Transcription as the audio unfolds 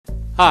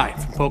Hi,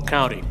 from Polk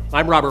County.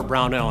 I'm Robert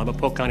Brownell. I'm a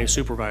Polk County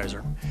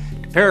supervisor.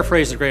 To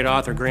paraphrase the great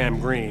author Graham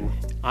Greene,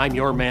 I'm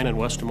your man in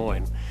West Des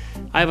Moines.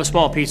 I have a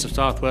small piece of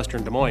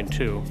southwestern Des Moines,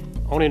 too.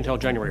 Only until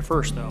January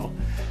 1st, though.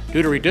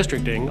 Due to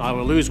redistricting, I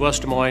will lose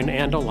West Des Moines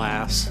and,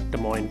 alas, Des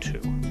Moines, too,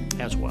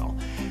 as well.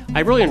 I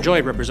really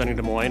enjoyed representing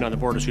Des Moines on the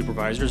Board of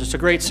Supervisors. It's a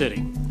great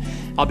city.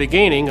 I'll be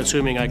gaining,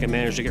 assuming I can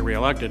manage to get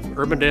reelected,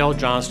 Urbandale,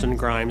 Johnston,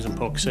 Grimes, and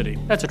Polk City.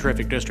 That's a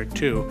terrific district,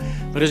 too.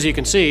 But as you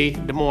can see,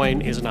 Des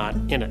Moines is not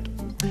in it.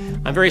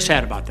 I'm very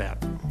sad about that,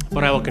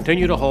 but I will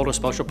continue to hold a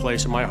special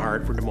place in my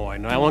heart for Des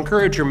Moines, and I will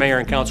encourage your mayor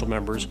and council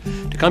members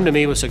to come to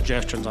me with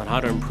suggestions on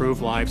how to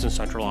improve lives in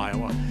central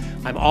Iowa.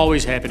 I'm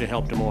always happy to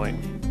help Des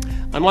Moines.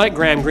 Unlike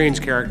Graham Greene's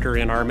character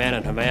in Our Man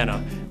in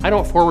Havana, I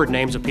don't forward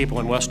names of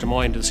people in West Des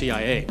Moines to the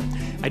CIA.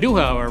 I do,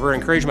 however,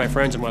 encourage my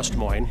friends in West Des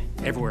Moines,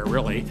 everywhere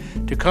really,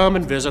 to come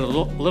and visit a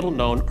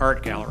little-known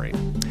art gallery.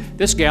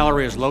 This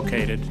gallery is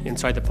located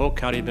inside the Polk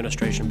County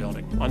Administration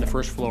Building on the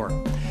first floor.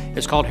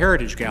 It's called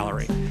Heritage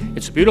Gallery.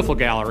 It's a beautiful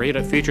gallery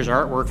that features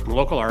artwork from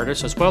local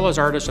artists as well as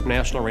artists of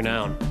national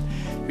renown.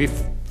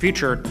 We've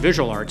featured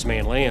visual arts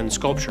mainly and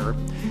sculpture.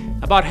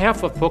 About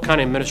half of Polk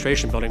County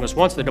Administration Building was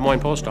once the Des Moines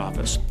Post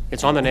Office.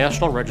 It's on the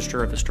National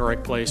Register of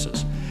Historic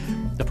Places.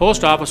 The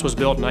post office was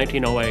built in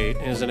 1908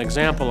 and is an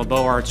example of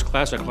Beaux Arts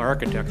classical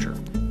architecture.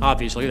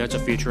 Obviously, that's a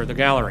feature of the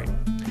gallery.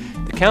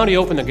 The county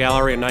opened the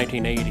gallery in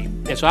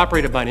 1980. It's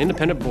operated by an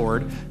independent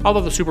board.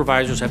 Although the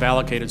supervisors have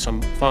allocated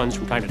some funds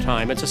from time to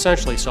time, it's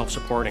essentially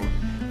self-supporting.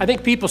 I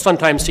think people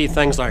sometimes see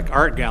things like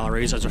art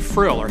galleries as a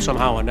frill or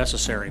somehow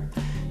unnecessary.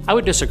 I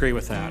would disagree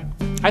with that.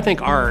 I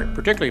think art,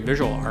 particularly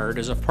visual art,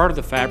 is a part of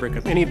the fabric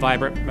of any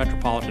vibrant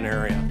metropolitan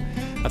area.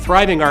 A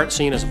thriving art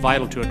scene is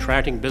vital to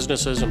attracting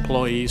businesses,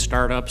 employees,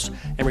 startups,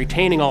 and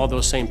retaining all of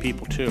those same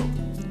people too.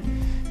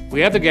 We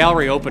have the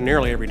gallery open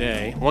nearly every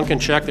day. One can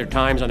check their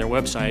times on their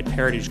website,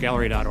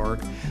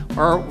 heritagegallery.org,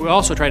 or we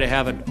also try to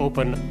have it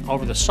open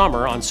over the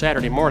summer on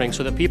Saturday morning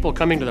so that people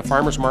coming to the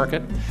farmers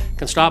market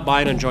can stop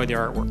by and enjoy the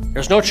artwork.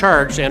 There's no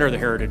charge to enter the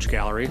Heritage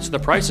Gallery, so the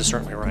price is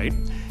certainly right.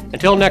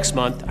 Until next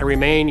month, I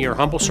remain your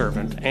humble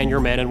servant and your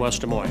man in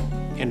West Des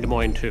Moines, in Des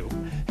Moines too.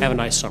 Have a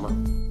nice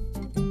summer.